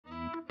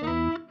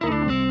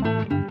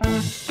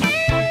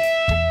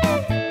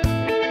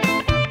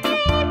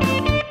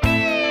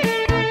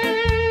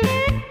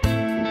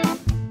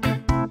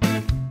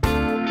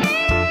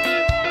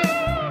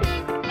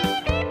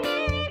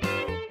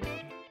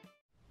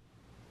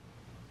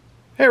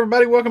Hey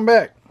everybody, welcome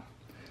back.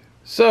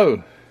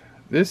 So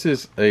this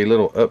is a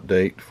little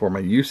update for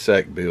my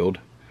USACC build,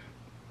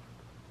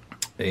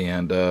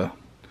 and I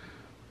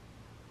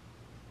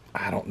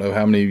don't know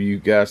how many of you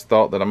guys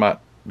thought that I might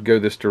go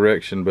this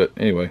direction, but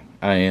anyway,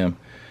 I am.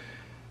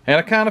 And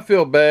I kind of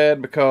feel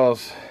bad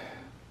because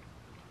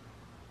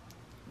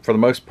for the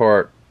most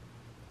part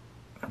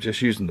I'm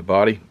just using the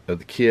body of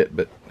the kit,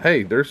 but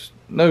hey, there's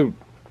no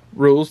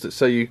rules that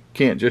say you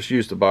can't just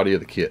use the body of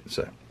the kit,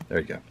 so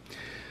there you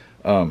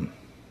go.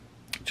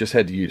 Just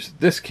had to use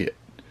this kit.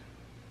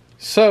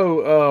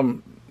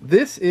 So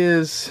this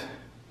is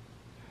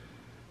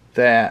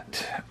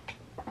that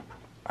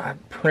I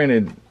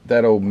printed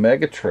that old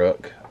mega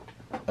truck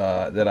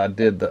that I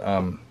did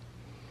the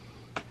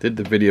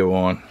video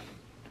on.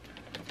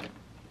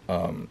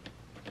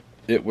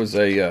 It was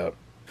a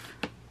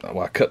well,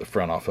 I cut the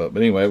front off of it,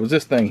 but anyway, it was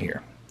this thing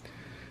here.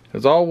 It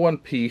was all one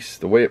piece.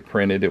 The way it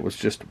printed, it was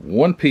just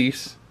one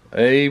piece,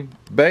 a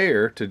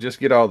bear to just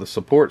get all the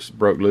supports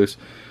broke loose.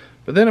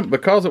 But then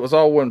because it was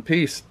all one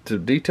piece, to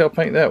detail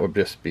paint that would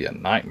just be a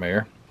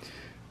nightmare,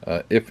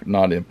 if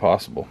not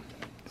impossible.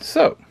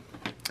 So,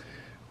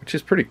 which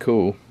is pretty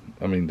cool.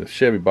 I mean, the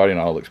Chevy body and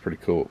all looks pretty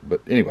cool.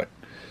 But anyway,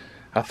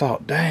 I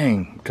thought,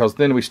 dang, because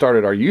then we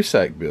started our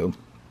USACC build,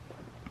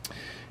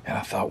 and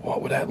I thought,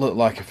 what would that look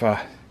like if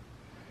I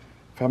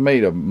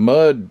made a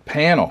mud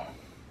panel?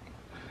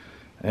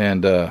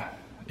 And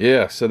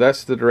yeah, so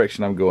that's the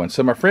direction I'm going.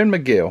 So my friend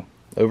Miguel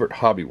over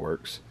at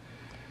Hobbyworks,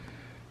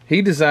 he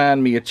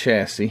designed me a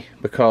chassis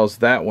because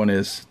that one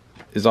is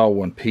all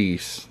one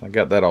piece. I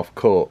got that off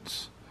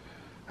Colts.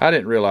 I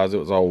didn't realize it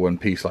was all one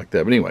piece like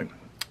that. But anyway,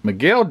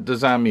 Miguel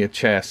designed me a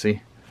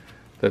chassis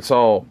that's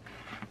all,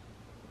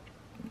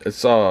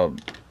 it's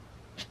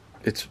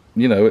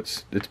you know,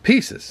 it's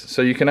pieces.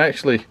 So you can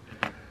actually,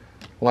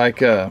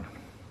 like all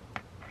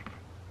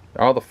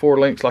the 4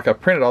 links, like I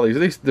printed all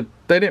these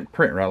they didn't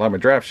print right. Like my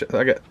drive shaft,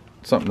 I got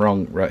something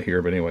wrong right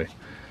here, but anyway,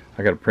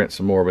 I got to print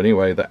some more. But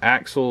anyway, the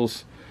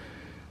axles,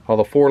 all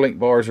the 4-link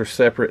bars are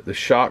separate, the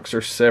shocks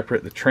are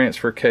separate, the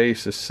transfer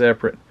case is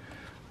separate,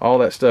 all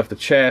that stuff, the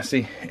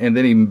chassis. And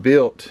then he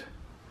built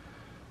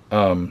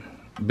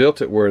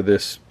it where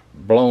this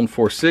blown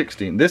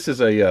 460, and this is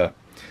a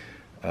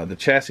the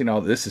chassis and all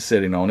this is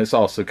sitting on, it's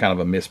also kind of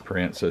a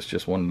misprint, so it's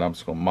just one that I'm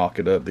just going to mock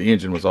it up. The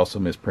engine was also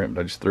misprint,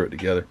 but I just threw it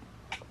together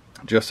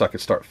just so I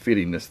could start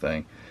fitting this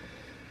thing.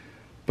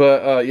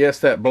 But yes,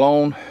 that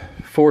blown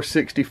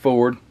 460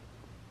 Ford,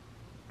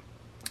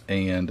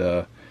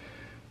 and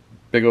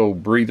big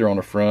old breather on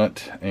the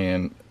front,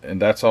 and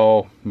that's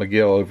all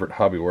Miguel over at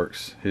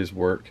Hobbyworks, his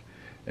work,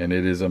 and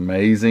it is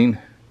amazing.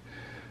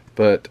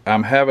 But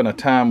I'm having a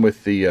time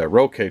with the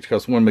roll cage,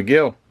 because when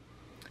Miguel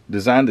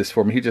designed this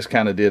for me, he just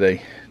kind of did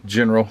a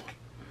general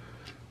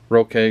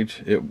roll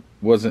cage. It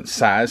wasn't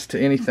sized to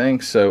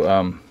anything,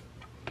 so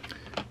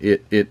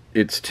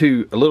it's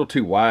a little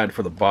too wide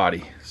for the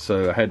body,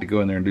 so I had to go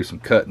in there and do some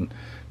cutting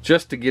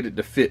just to get it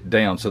to fit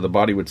down so the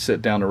body would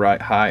sit down the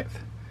right height.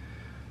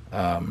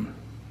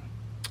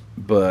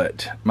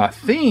 But my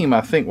theme,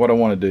 I think what I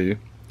want to do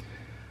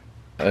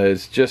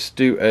is just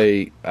do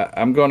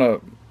I'm gonna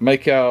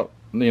make out,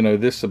 you know,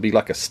 this will be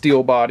like a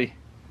steel body,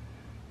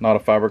 not a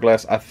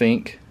fiberglass. I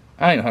think,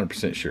 I ain't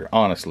 100% sure,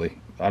 honestly.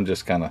 I'm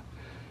just kind of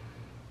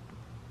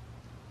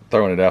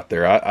throwing it out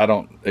there. I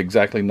don't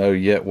exactly know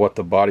yet what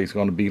the body's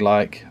going to be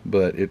like,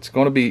 but it's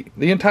going to be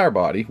the entire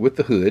body with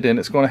the hood, and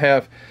it's going to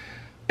have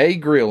a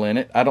grill in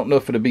it. I don't know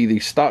if it'll be the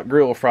stock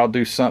grill or if I'll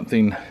do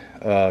something,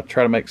 try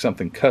to make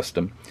something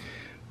custom.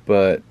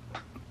 But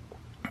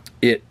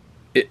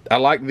I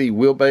like the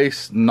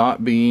wheelbase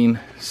not being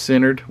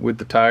centered with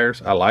the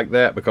tires. I like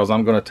that because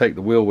I'm going to take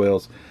the wheel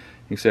wells.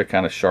 You see I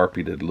kind of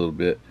sharpied it a little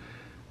bit,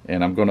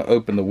 and I'm going to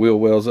open the wheel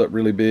wells up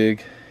really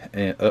big,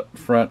 and up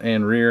front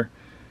and rear,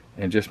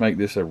 and just make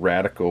this a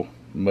radical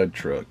mud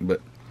truck.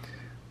 But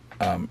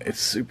it's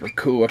super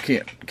cool. I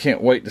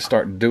can't wait to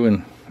start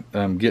doing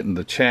getting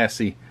the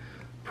chassis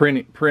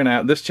print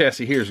out. This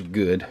chassis here is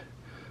good,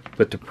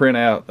 but to print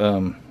out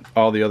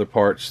all the other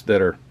parts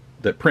that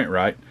print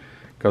right,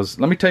 because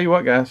let me tell you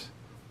what, guys,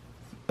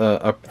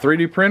 a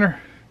 3D printer,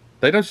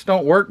 they just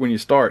don't work when you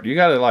start. You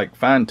got to like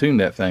fine-tune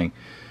that thing.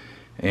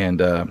 And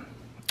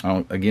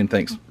again,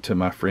 thanks to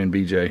my friend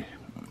BJ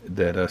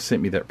that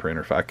sent me that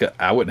printer. If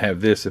I wouldn't have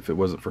this if it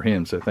wasn't for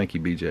him, so thank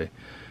you, BJ.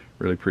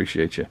 Really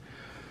appreciate you.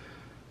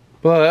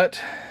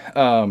 But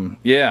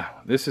yeah,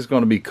 this is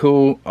going to be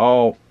cool.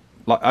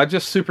 I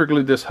just super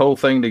glued this whole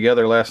thing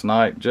together last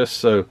night just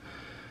so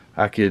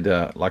I could,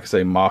 like I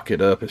say, mock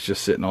it up. It's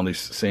just sitting on these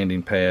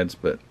sanding pads,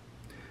 but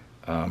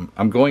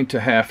I'm going to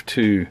have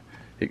to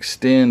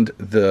extend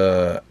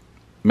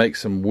make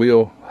some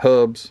wheel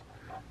hubs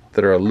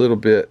that are a little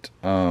bit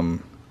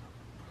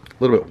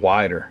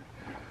wider,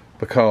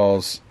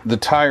 because the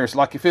tires,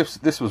 like if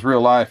this was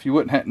real life,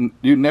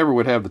 you never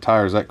would have the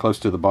tires that close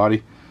to the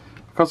body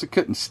because it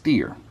couldn't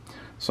steer.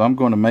 So I'm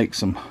going to make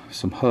some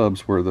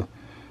hubs where the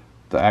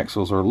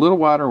axles are a little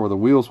wider, where the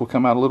wheels will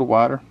come out a little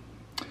wider.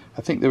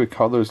 I think they would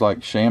call those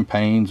like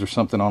champagnes or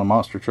something on a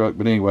monster truck.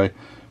 But anyway,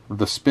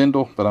 the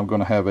spindle, but I'm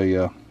going to have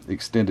a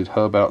extended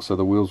hub out, so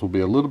the wheels will be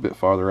a little bit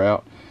farther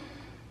out.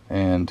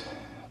 And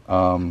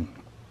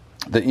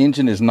the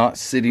engine is not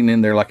sitting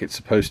in there like it's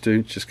supposed to.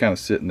 It's just kind of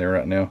sitting there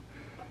right now.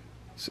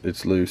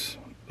 It's loose.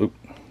 Oop,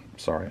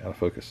 sorry, out of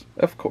focus.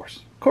 Of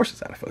course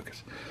it's out of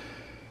focus.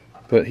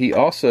 But he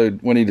also,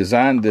 when he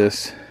designed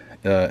this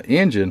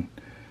engine,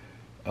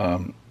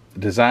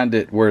 designed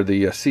it where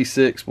the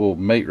C6 will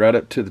mate right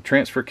up to the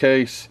transfer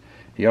case.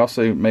 He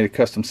also made a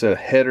custom set of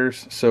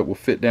headers so it will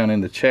fit down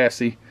in the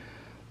chassis.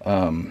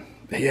 Yeah,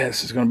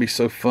 this is going to be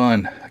so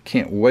fun. I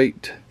can't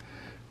wait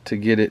to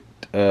get it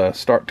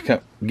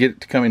get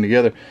it coming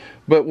together.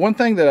 But one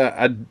thing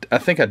that I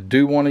think I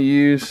do want to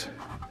use,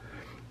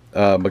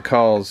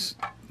 because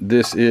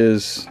this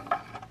is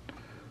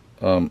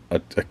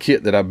a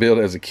kit that I built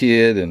as a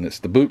kid, and it's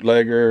the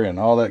bootlegger and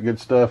all that good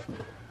stuff.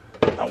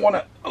 I want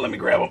to, let me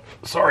grab them.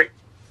 Sorry,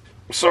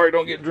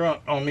 don't get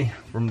drunk on me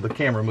from the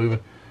camera moving.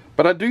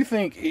 But I do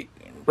think,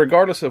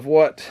 regardless of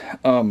what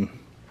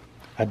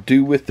I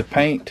do with the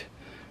paint,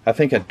 I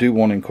think I do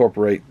want to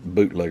incorporate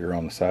bootlegger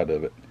on the side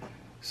of it.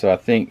 So I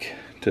think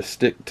to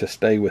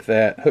stay with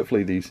that.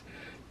 Hopefully these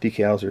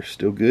decals are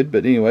still good.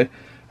 But anyway,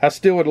 I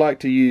still would like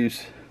to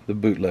use the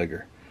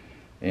bootlegger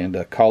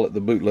and call it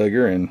the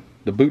bootlegger and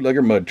the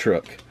bootlegger mud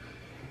truck.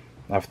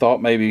 I've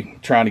thought maybe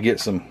trying to get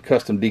some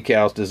custom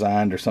decals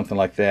designed or something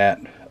like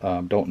that.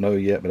 Don't know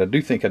yet, but I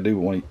do think I do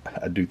want.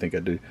 I do think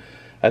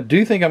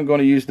I'm going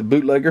to use the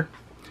bootlegger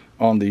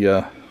on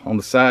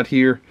the side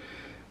here.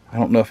 I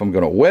don't know if I'm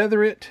going to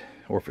weather it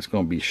or if it's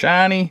going to be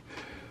shiny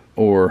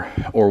or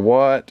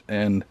what.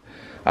 And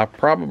I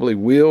probably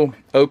will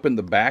open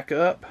the back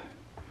up.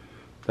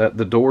 That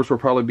the doors will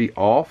probably be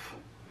off,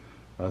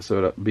 so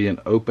it'll be an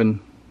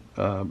open.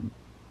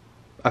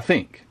 I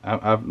think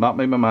I've not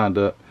made my mind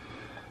up.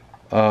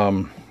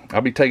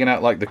 I'll be taking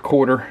out like the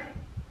quarter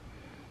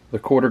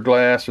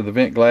glass or the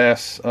vent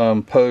glass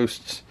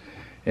posts,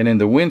 and in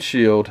the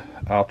windshield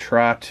I'll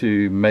try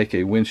to make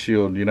a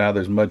windshield. You know how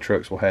those mud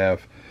trucks will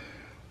have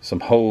some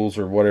holes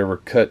or whatever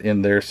cut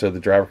in there so the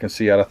driver can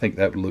see out. I think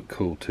that would look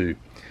cool too.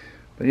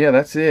 But yeah,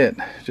 that's it.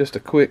 Just a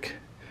quick,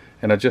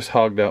 and I just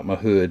hogged out my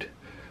hood.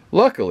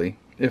 Luckily,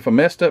 if I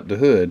messed up the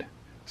hood,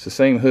 it's the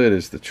same hood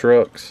as the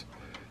trucks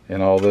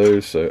and all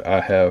those, so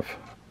I have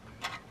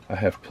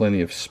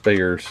plenty of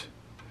spares.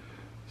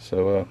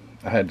 So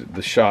I had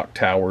the shock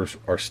towers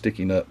are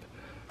sticking up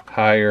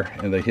higher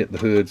and they hit the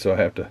hood, so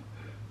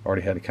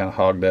already had to kind of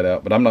hog that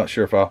out. But I'm not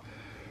sure if I'll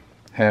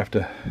have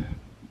to,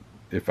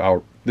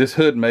 this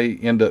hood may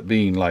end up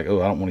being like,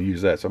 oh, I don't want to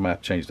use that, so I'm gonna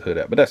have to change the hood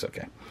out, but that's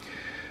okay.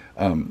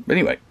 But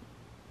anyway,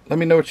 let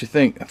me know what you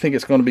think. I think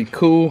it's going to be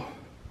cool.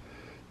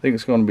 I think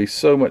it's going to be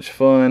so much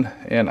fun,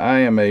 and I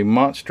am a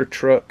monster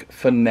truck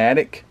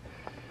fanatic.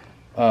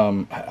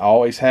 I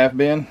always have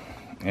been,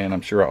 and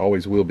I'm sure I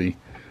always will be.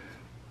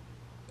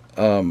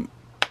 I've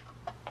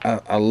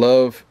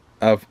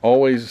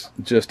always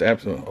just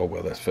absolutely, oh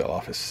well, that fell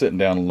off. It's sitting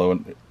down low,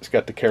 and it's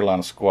got the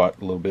Carolina squat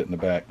a little bit in the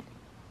back.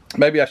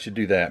 Maybe I should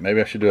do that. Maybe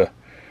I should do a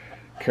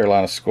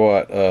Carolina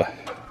squat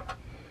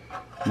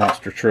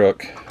monster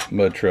truck,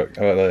 mud truck.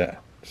 How about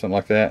that? Something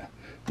like that?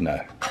 No,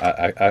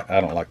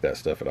 I don't like that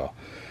stuff at all.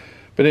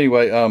 But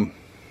anyway,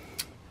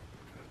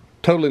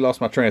 totally lost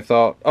my train of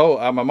thought. Oh,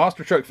 I'm a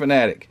monster truck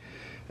fanatic.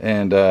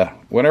 And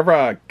whenever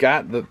I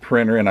got the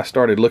printer and I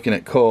started looking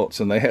at Cults,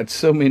 and they had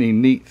so many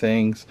neat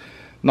things,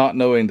 not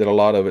knowing that a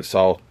lot of it's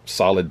all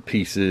solid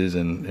pieces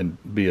and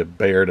be a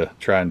bear to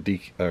try and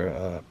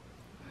detail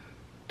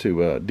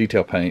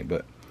paint.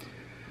 But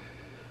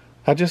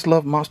I just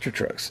love monster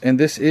trucks, and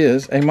this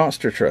is a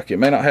monster truck. It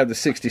may not have the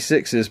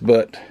 66s,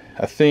 but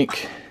I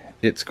think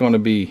it's going to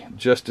be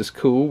just as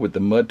cool with the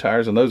mud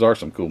tires, and those are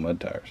some cool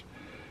mud tires.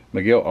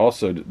 Miguel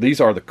also,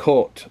 these are the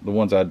Cult, the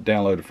ones I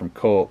downloaded from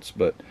Cults,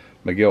 but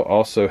Miguel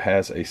also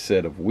has a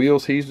set of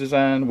wheels he's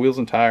designed, wheels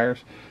and tires,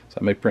 so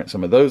I may print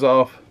some of those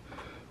off.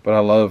 But I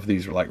love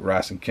these, are like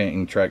Rice and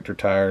King tractor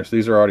tires.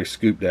 These are already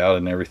scooped out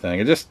and everything.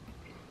 It just,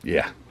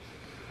 yeah,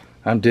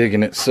 I'm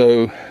digging it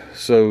so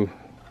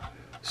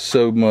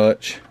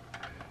much,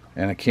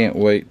 and I can't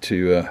wait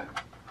to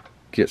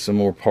get some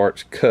more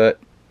parts cut,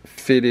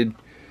 fitted,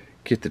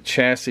 get the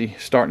chassis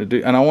starting to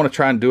do, and I want to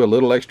try and do a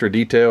little extra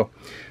detail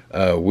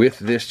with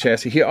this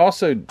chassis. He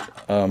also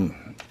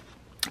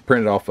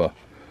printed off a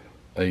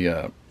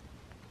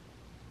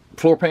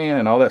floor pan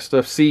and all that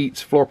stuff,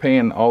 seats, floor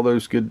pan, all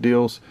those good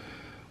deals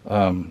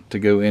to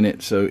go in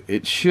it. So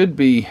it should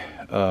be,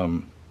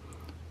 I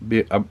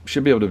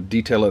should be able to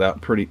detail it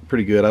out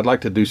pretty good. I'd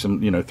like to do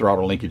some,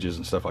 throttle linkages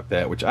and stuff like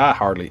that, which I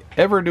hardly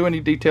ever do any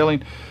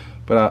detailing,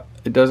 but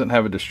it doesn't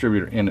have a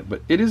distributor in it.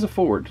 But it is a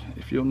Ford.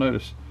 If you'll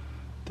notice,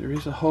 there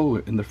is a hole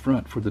in the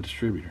front for the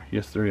distributor.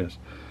 Yes, there is.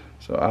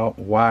 So I'll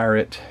wire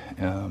it,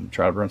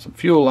 try to run some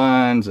fuel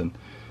lines, and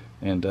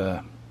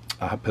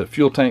I put a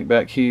fuel tank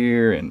back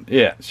here, and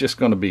yeah, it's just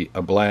going to be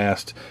a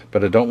blast.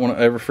 But I don't want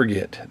to ever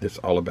forget, it's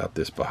all about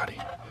this body.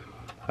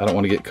 I don't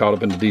want to get caught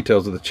up in the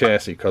details of the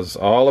chassis, because it's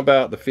all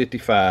about the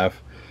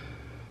 55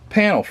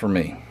 panel for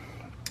me.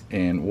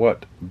 And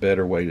what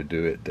better way to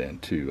do it than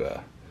to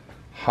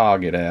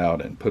hog it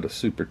out and put a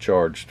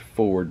supercharged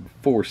Ford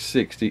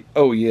 460.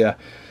 Oh yeah.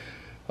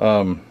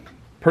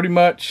 Pretty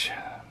much,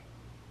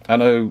 I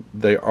know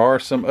there are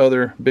some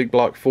other big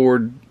block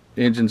Ford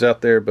engines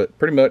out there, but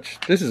pretty much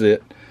this is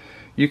it.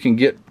 You can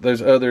get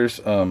those others.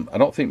 I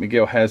don't think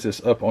Miguel has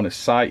this up on his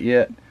site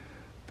yet,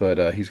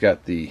 but he's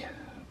got the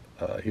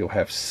he'll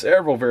have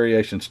several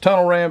variations,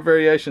 tunnel ram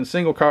variation,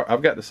 single car.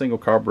 I've got the single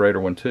carburetor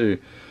one too,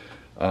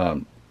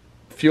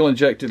 fuel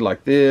injected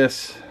like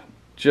this,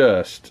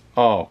 just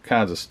all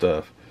kinds of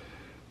stuff.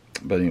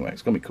 But anyway,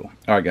 it's gonna be cool.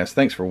 All right guys,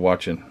 thanks for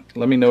watching.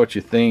 Let me know what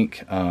you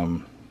think.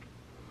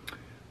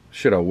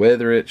 Should I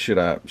weather it? Should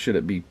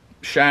it be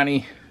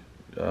shiny?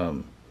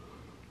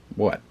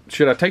 What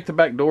should I take the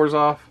back doors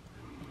off?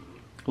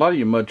 A lot of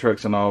you mud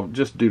trucks and all,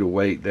 just due to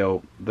weight,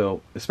 they'll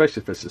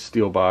especially if it's a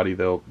steel body,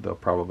 they'll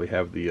probably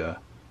have the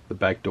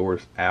back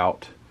doors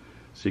out,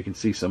 so you can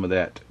see some of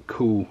that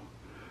cool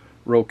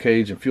roll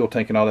cage and fuel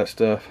tank and all that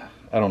stuff.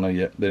 I don't know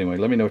yet, but anyway,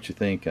 let me know what you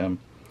think. I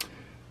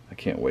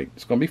can't wait.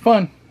 It's gonna be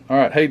fun. All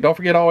right, hey, don't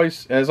forget,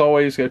 as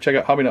always, go check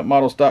out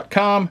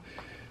hobbynutmodels.com.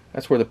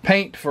 That's where the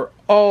paint for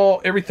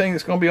everything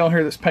that's going to be on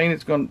here that's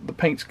painted, the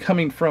paint's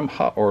coming from,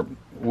 or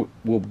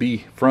will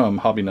be from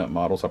Hobby Nut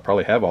Models. I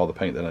probably have all the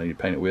paint that I need to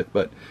paint it with,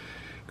 but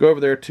go over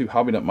there to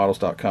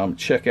hobbynutmodels.com,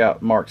 check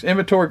out Mark's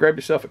inventory, grab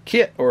yourself a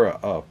kit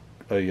or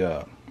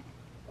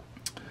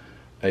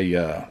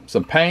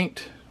some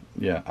paint.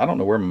 Yeah, I don't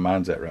know where my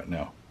mind's at right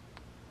now.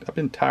 I've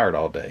been tired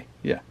all day.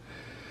 Yeah,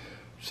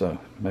 so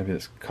maybe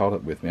it's caught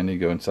up with me. I need to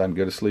go inside and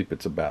go to sleep.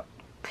 It's about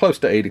close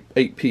to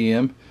 8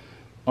 p.m.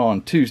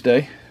 on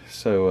Tuesday.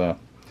 So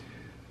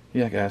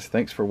yeah guys,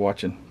 thanks for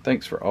watching.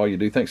 Thanks for all you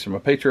do. Thanks for my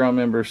Patreon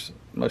members.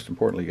 Most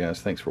importantly guys,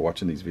 thanks for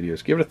watching these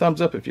videos. Give it a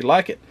thumbs up if you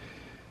like it,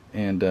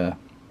 and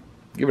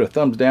give it a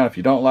thumbs down if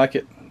you don't like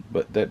it,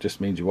 but that just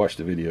means you watched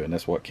the video, and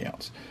that's what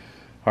counts.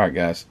 All right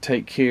guys,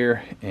 take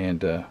care,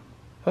 and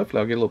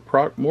hopefully I'll get a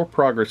little more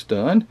progress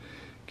done,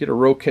 get a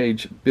roll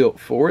cage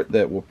built for it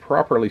that will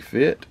properly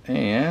fit,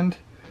 and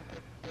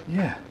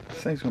yeah, this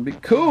thing's gonna be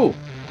cool.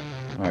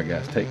 All right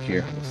guys, take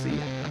care. We'll see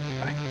you.